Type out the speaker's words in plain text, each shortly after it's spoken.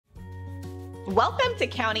Welcome to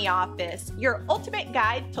County Office, your ultimate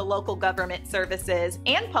guide to local government services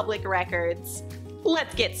and public records.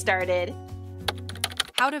 Let's get started.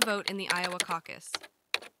 How to vote in the Iowa Caucus.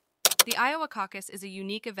 The Iowa Caucus is a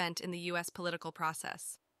unique event in the U.S. political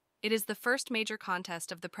process. It is the first major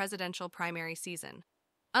contest of the presidential primary season.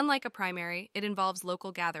 Unlike a primary, it involves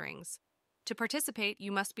local gatherings. To participate,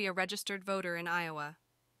 you must be a registered voter in Iowa.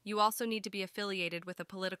 You also need to be affiliated with a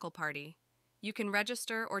political party. You can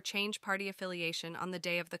register or change party affiliation on the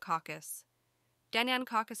day of the caucus. Denan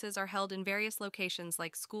caucuses are held in various locations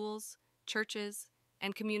like schools, churches,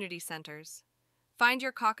 and community centers. Find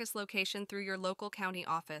your caucus location through your local county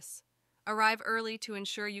office. Arrive early to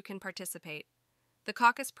ensure you can participate. The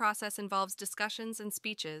caucus process involves discussions and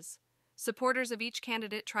speeches. Supporters of each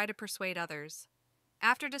candidate try to persuade others.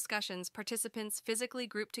 After discussions, participants physically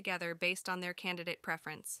group together based on their candidate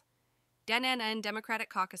preference. Denan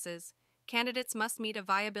Democratic caucuses, candidates must meet a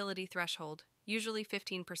viability threshold, usually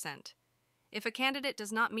 15%. If a candidate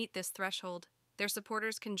does not meet this threshold, their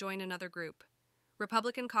supporters can join another group.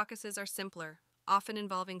 Republican caucuses are simpler, often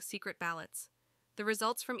involving secret ballots. The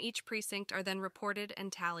results from each precinct are then reported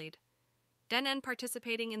and tallied. Denan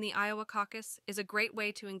participating in the Iowa Caucus is a great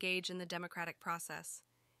way to engage in the democratic process.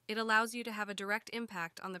 It allows you to have a direct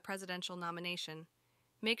impact on the presidential nomination.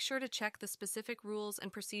 Make sure to check the specific rules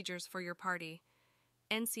and procedures for your party.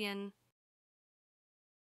 NCN.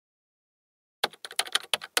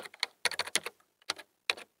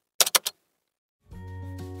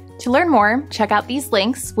 To learn more, check out these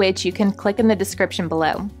links, which you can click in the description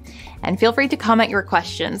below. And feel free to comment your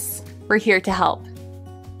questions. We're here to help.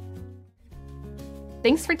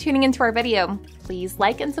 Thanks for tuning into our video. Please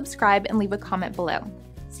like and subscribe and leave a comment below.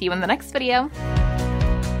 See you in the next video.